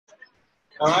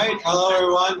All right, hello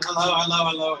everyone.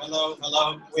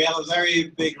 Hello. We have a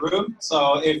very big room,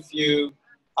 so I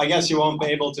guess you won't be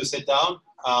able to sit down.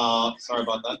 Sorry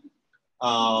about that.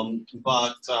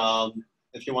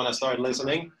 If you want to start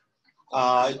listening,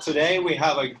 today we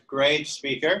have a great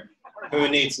speaker who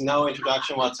needs no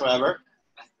introduction whatsoever.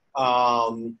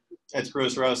 It's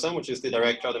Bruce Rosen, which is the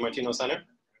director of the Martino Center.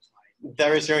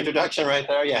 There is your introduction right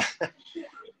there, yeah.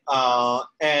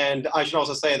 And I should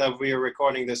also say that we are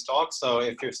recording this talk, so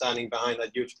if you're standing behind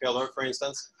that huge pillar, for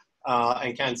instance,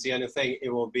 and can't see anything, it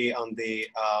will be on the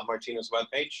Martino's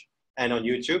webpage and on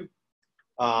YouTube.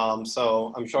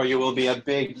 So I'm sure you will be a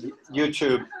big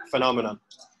YouTube phenomenon.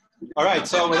 All right,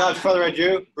 so without further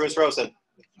ado, Bruce Rosen.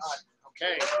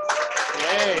 Okay.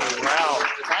 Yay, wow,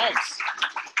 thanks.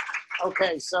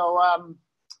 Okay, so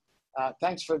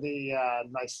thanks for the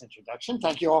nice introduction.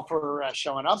 Thank you all for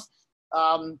showing up.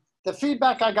 The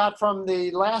feedback I got from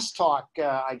the last talk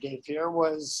I gave here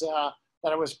was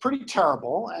that it was pretty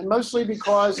terrible, and mostly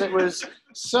because it was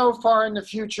so far in the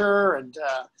future and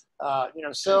kind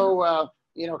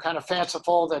of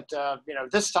fanciful that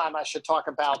this time I should talk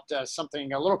about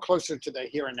something a little closer to the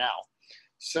here and now.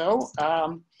 So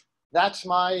that's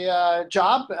my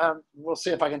job. We'll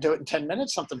see if I can do it in 10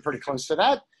 minutes, something pretty close to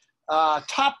that.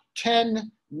 Top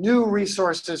 10 new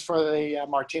resources for the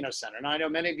Martino Center. And I know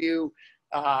many of you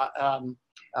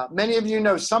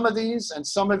know some of these, and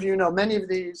some of you know many of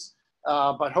these,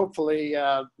 but hopefully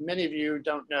many of you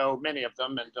don't know many of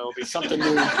them, and there'll be something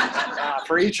new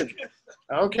for each of you.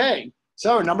 Okay,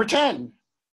 so number 10,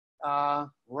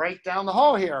 right down the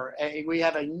hall here, we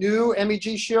have a new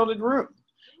MEG shielded room,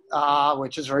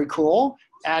 which is very cool.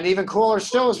 And even cooler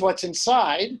still is what's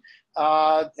inside.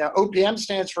 OPM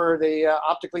stands for the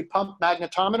optically pumped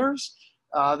magnetometers.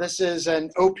 This is an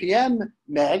OPM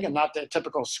meg, and not the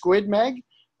typical squid meg.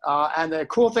 And the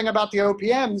cool thing about the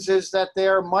OPMs is that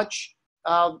they're much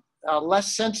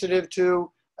less sensitive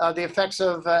to the effects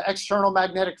of external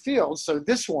magnetic fields. So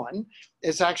this one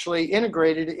is actually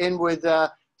integrated in with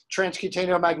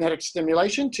transcutaneous magnetic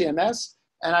stimulation, TMS.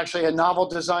 And actually a novel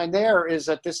design there is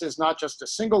that this is not just a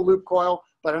single loop coil,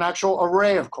 but an actual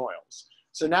array of coils.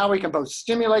 So now we can both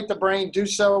stimulate the brain, do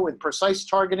so with precise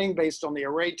targeting based on the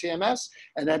array TMS,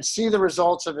 and then see the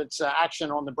results of its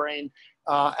action on the brain.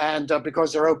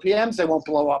 Because they're OPMs, they won't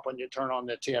blow up when you turn on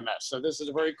the TMS. So this is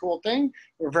a very cool thing.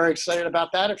 We're very excited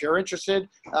about that. If you're interested,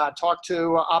 talk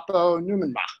to Apo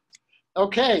Numanma.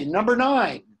 Okay, number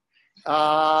 9.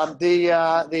 The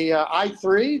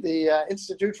I3, the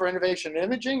Institute for Innovation in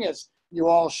Imaging, as you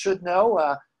all should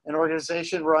know, an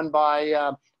organization run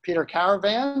by Peter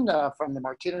Caravan from the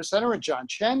Martino Center and John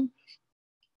Chen.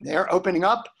 They're opening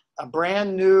up a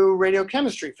brand new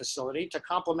radiochemistry facility to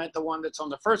complement the one that's on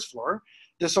the first floor.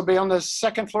 This will be on the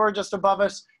second floor just above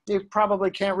us. You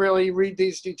probably can't really read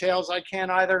these details. I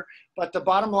can't either. But the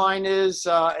bottom line is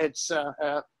it's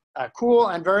cool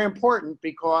and very important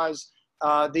because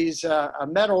these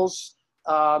metals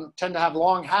tend to have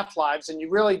long half-lives, and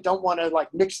you really don't want to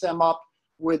mix them up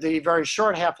with the very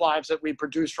short half-lives that we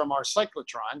produce from our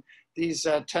cyclotron. These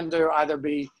tend to either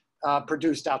be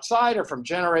produced outside or from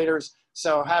generators.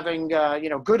 So having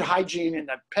good hygiene in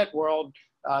the PET world,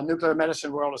 nuclear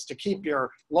medicine world, is to keep your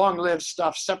long-lived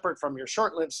stuff separate from your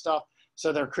short-lived stuff.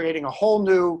 So they're creating a whole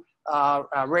new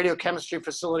radiochemistry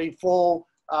facility, full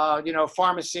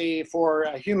pharmacy for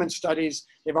human studies.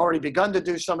 They've already begun to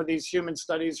do some of these human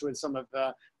studies with some of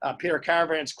Peter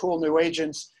Caravan's cool new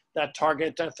agents that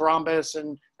target thrombus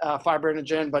and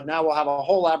fibrinogen, but now we'll have a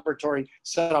whole laboratory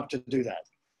set up to do that.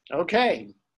 Okay,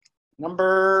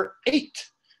 number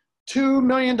 8, $2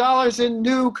 million in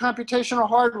new computational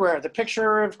hardware. The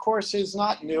picture, of course, is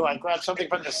not new. I grabbed something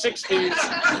from the 60s.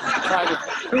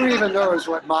 Who even knows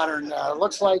what modern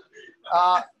looks like?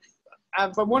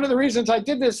 But one of the reasons I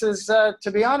did this is, to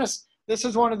be honest, this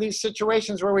is one of these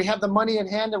situations where we have the money in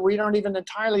hand and we don't even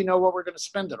entirely know what we're going to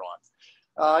spend it on.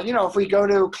 If we go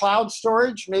to cloud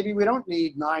storage, maybe we don't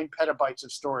need 9 petabytes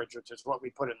of storage, which is what we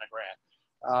put in the grant.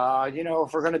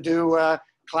 If we're going to do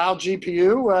cloud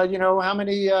GPU, how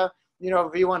many,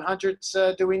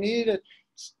 V100s do we need?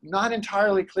 It's not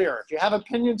entirely clear. If you have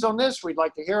opinions on this, we'd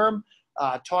like to hear them.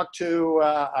 Talk to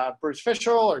Bruce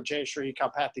Fischel or Jayashree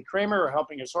Kalpathy-Kramer, who are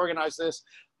helping us organize this.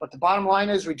 But the bottom line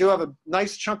is we do have a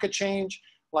nice chunk of change,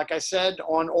 like I said,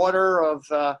 on order of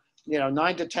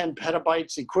 9 to 10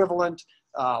 petabytes equivalent.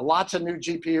 Lots of new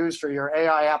GPUs for your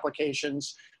AI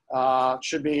applications.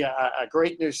 Should be a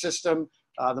great new system.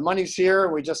 The money's here.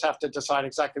 We just have to decide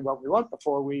exactly what we want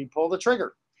before we pull the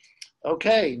trigger.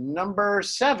 Okay, number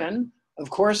 7, of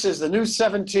course, is the new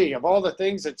 7T. Of all the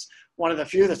things, it's one of the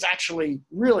few that's actually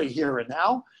really here and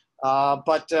now.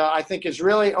 but I think is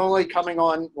really only coming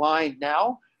online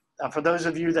now. For those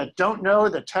of you that don't know,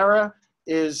 the Terra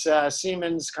is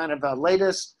Siemens' kind of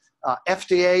latest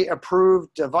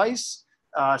FDA-approved device,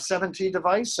 7T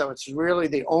device. So it's really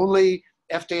the only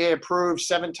FDA-approved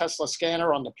 7 Tesla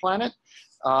scanner on the planet.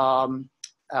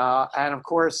 And of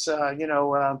course,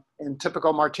 in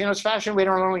typical Martinos fashion, we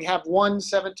don't only have one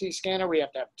 7T scanner, we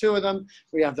have to have 2 of them.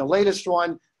 We have the latest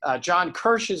one. John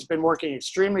Kirsch has been working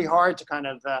extremely hard to kind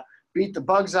of beat the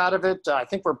bugs out of it. I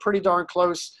think we're pretty darn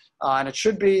close, and it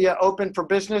should be open for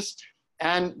business,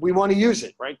 and we want to use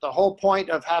it, right? The whole point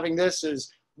of having this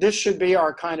is this should be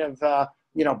our kind of,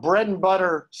 bread and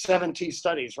butter 7T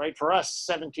studies, right? For us,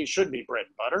 7T should be bread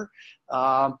and butter.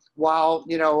 While,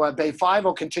 Bay 5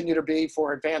 will continue to be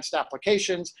for advanced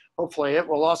applications. Hopefully it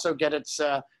will also get its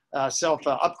self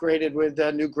upgraded with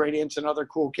new gradients and other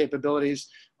cool capabilities.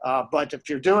 But if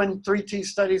you're doing 3T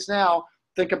studies now,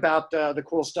 think about the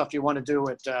cool stuff you want to do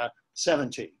at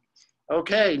 7T.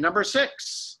 Okay, number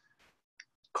 6,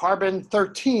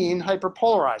 carbon-13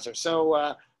 hyperpolarizer.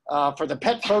 So for the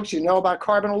PET folks, you know about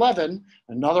carbon-11,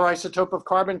 another isotope of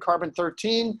carbon,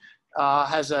 carbon-13,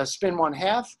 has a spin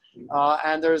 1/2.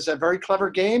 And there's very clever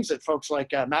games that folks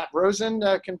like Matt Rosen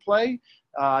can play,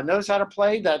 knows how to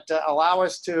play, that allow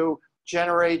us to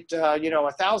generate,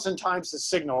 1,000 times the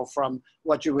signal from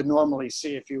what you would normally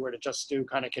see if you were to just do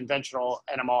kind of conventional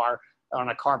NMR on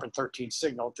a carbon-13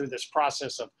 signal through this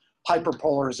process of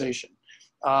hyperpolarization.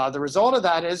 The result of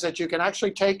that is that you can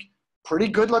actually take pretty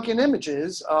good-looking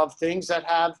images of things that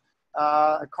have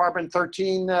a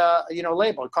carbon-13,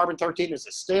 label. Carbon-13 is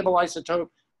a stable isotope,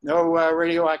 no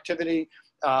radioactivity.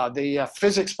 The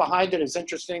physics behind it is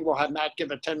interesting. We'll have Matt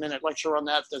give a 10-minute lecture on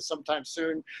that sometime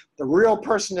soon. The real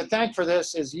person to thank for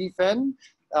this is Yi-Fen,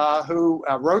 who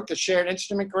wrote the Shared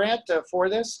Instrument Grant for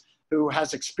this, who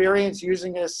has experience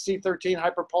using a C13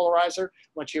 hyperpolarizer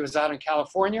when she was out in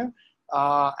California.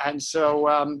 And so,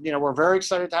 we're very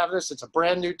excited to have this. It's a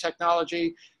brand new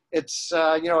technology. It's,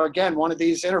 again, one of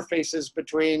these interfaces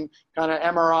between kind of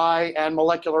MRI and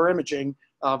molecular imaging.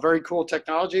 Very cool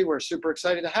technology. We're super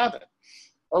excited to have it.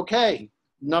 Okay,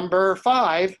 number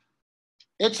 5,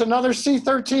 it's another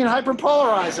C13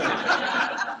 hyperpolarizer.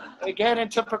 Again, in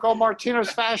typical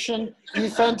Martinos fashion,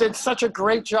 Yi-Fen did such a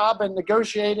great job in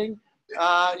negotiating.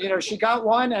 She got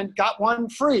one and got one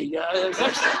free. It was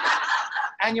excellent.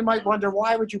 And you might wonder,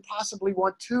 why would you possibly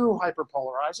want 2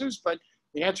 hyperpolarizers? But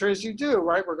the answer is you do,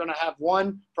 right? We're going to have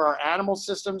one for our animal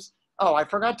systems. Oh, I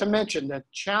forgot to mention the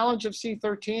challenge of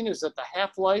C13 is that the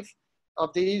half-life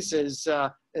of these is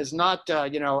not,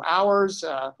 hours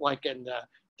like in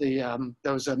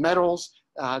those metals,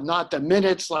 not the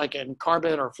minutes like in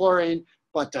carbon or fluorine,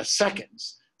 but the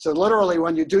seconds. So literally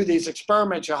when you do these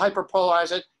experiments, you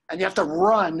hyperpolarize it and you have to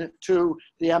run to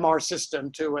the MR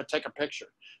system to take a picture.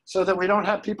 So that we don't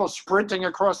have people sprinting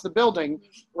across the building,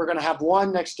 we're going to have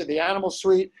one next to the animal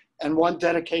suite and one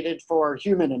dedicated for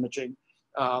human imaging.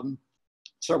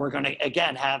 So we're going to,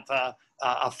 again, have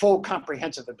a full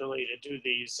comprehensive ability to do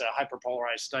these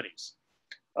hyperpolarized studies.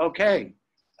 Okay,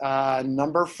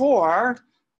 number 4,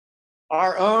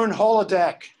 our own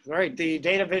holodeck, right? The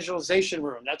data visualization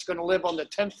room. That's going to live on the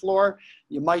 10th floor.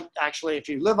 You might actually, if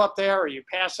you live up there or you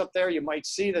pass up there, you might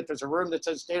see that there's a room that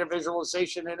says data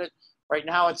visualization in it. Right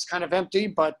now it's kind of empty,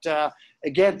 but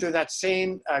again, through that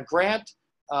same grant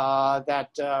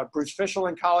that Bruce Fischel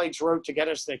and colleagues wrote to get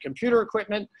us the computer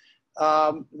equipment,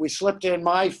 we slipped in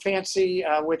my fancy,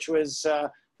 which was,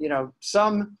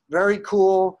 some very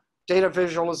cool data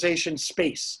visualization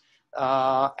space.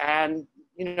 And,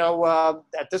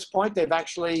 at this point, they've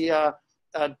actually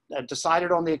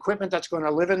decided on the equipment that's going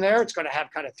to live in there. It's going to have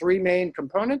kind of 3 main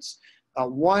components.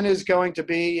 One is going to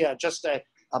be just a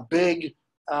big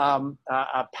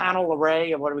a panel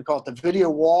array of what do we call it, the video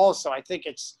wall. So I think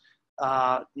it's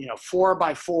 4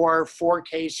 by 4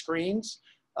 4K screens.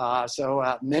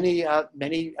 So many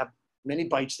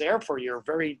bytes there for your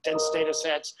very dense data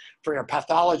sets, for your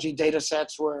pathology data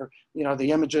sets where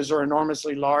the images are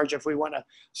enormously large. If we want to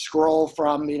scroll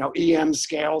from EM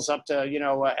scales up to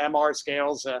MR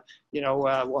scales,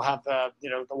 we'll have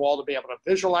the wall to be able to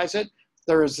visualize it.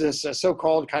 There is this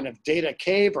so-called kind of data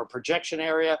cave or projection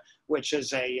area, which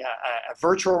is a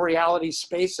virtual reality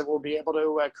space that we'll be able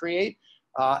to create.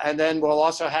 And then we'll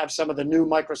also have some of the new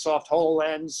Microsoft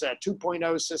HoloLens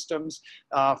 2.0 systems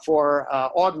for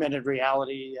augmented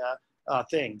reality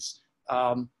things.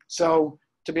 So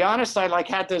to be honest, I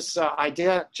had this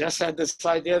idea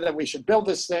that we should build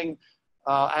this thing,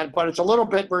 but it's a little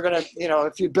bit, we're gonna,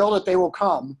 if you build it, they will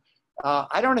come.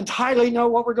 I don't entirely know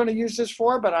what we're going to use this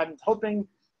for, but I'm hoping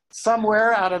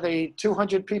somewhere out of the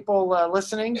 200 people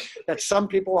listening, that some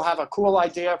people have a cool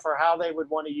idea for how they would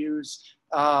want to use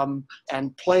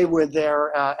and play with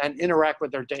their, and interact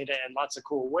with their data in lots of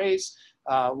cool ways.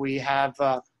 We have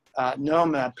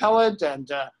Noam Peled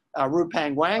and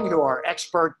Rupang Wang, who are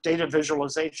expert data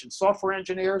visualization software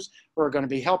engineers, who are going to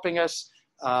be helping us.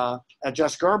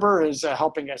 Jess Gerber is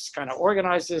helping us kind of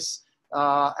organize this.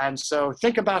 And so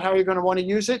think about how you're going to want to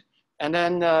use it, and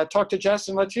then talk to Jess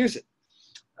and let's use it.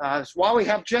 So while we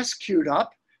have Jess queued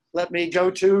up, let me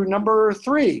go to number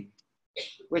 3,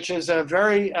 which is a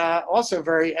very, also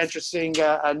very interesting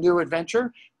new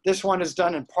adventure. This one is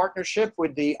done in partnership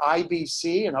with the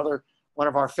IBC, another one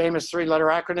of our famous 3-letter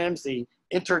acronyms, the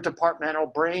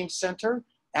Interdepartmental Brain Center,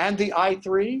 and the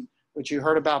I3, which you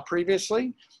heard about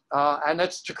previously. And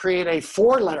that's to create a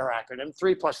 4-letter acronym,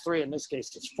 3 plus 3 in this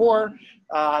case is 4,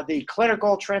 the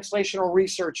Clinical Translational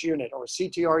Research Unit, or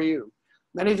CTRU.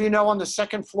 Many of you know on the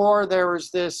second floor there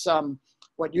is this,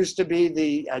 what used to be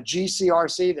the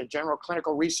GCRC, the General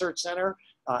Clinical Research Center,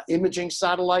 imaging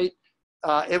satellite.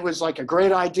 It was like a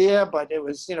great idea, but it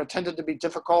was, tended to be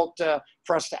difficult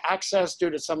for us to access due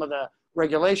to some of the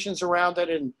regulations around it.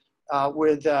 And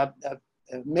with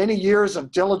many years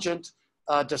of diligent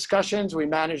discussions, we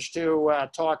managed to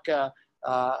talk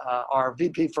our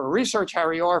VP for research,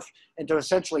 Harry Orff, into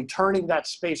essentially turning that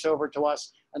space over to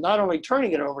us, and not only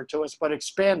turning it over to us, but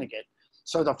expanding it.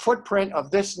 So the footprint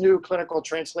of this new Clinical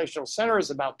Translational Center is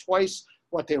about twice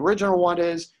what the original one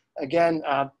is. Again,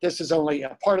 this is only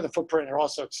a part of the footprint. It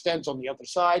also extends on the other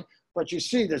side. But you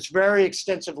see this very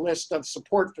extensive list of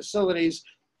support facilities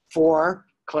for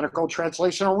clinical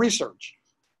translational research.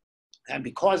 And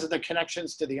because of the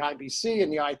connections to the IBC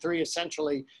and the I3,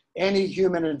 essentially any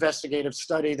human investigative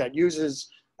study that uses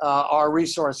our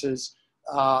resources,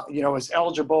 is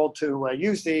eligible to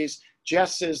use these.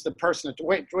 Jess is the person to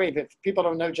wave. If people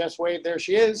don't know Jess, wave. There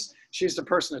she is. She's the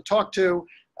person to talk to.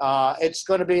 It's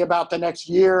going to be about the next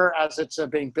year as it's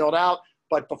being built out.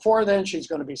 But before then, she's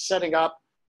going to be setting up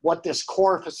what this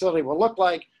core facility will look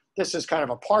like. This is kind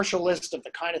of a partial list of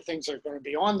the kind of things that are going to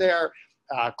be on there.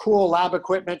 Cool lab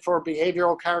equipment for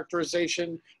behavioral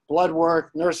characterization, blood work,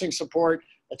 nursing support,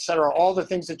 et cetera. All the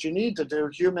things that you need to do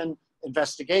human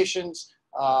investigations,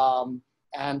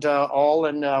 and all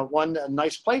in one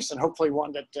nice place, and hopefully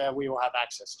one that we will have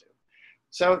access to.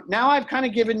 So now I've kind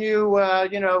of given you,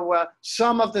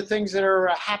 some of the things that are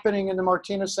happening in the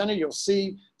Martino Center. You'll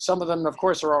see some of them, of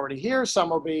course, are already here. Some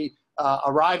will be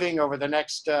arriving over the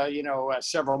next,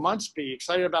 several months. Be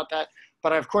excited about that.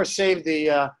 But I, of course, saved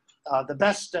the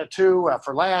best 2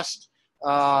 for last.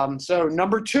 So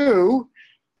number 2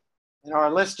 in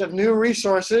our list of new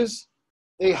resources,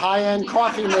 the high-end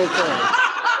coffee maker.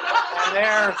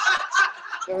 And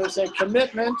there's a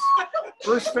commitment.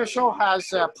 Bruce Fischel has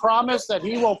promised that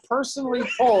he will personally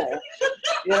pull,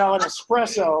 an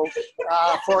espresso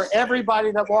for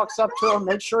everybody that walks up to him.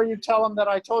 Make sure you tell him that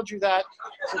I told you that.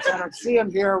 Since I don't see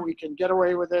him here, we can get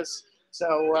away with this.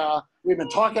 So we've been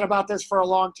talking about this for a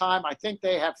long time. I think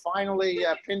they have finally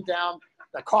pinned down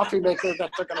the coffee maker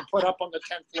that they're going to put up on the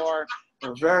 10th floor.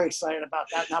 We're very excited about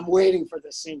that, and I'm waiting for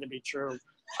this scene to be true.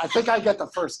 I think I get the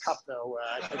first cup, though.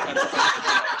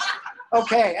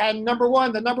 Okay, and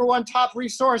the number one top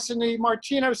resource in the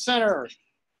Martino Center,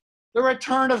 the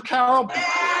return of Carol.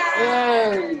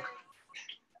 Yay!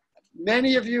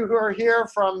 Many of you who are here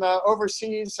from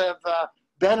overseas have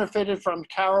benefited from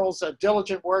Carol's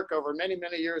diligent work over many,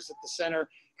 many years at the center.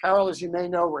 Carol, as you may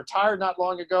know, retired not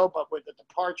long ago, but with the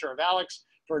departure of Alex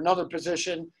for another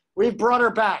position, we've brought her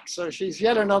back. So she's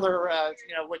yet another,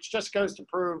 which just goes to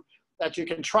prove that you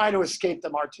can try to escape the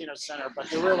Martino Center, but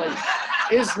there really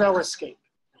is no escape.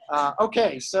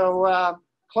 Okay, so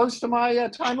close to my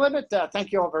time limit.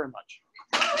 Thank you all very much.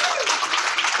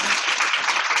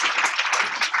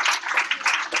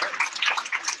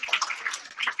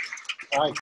 All right.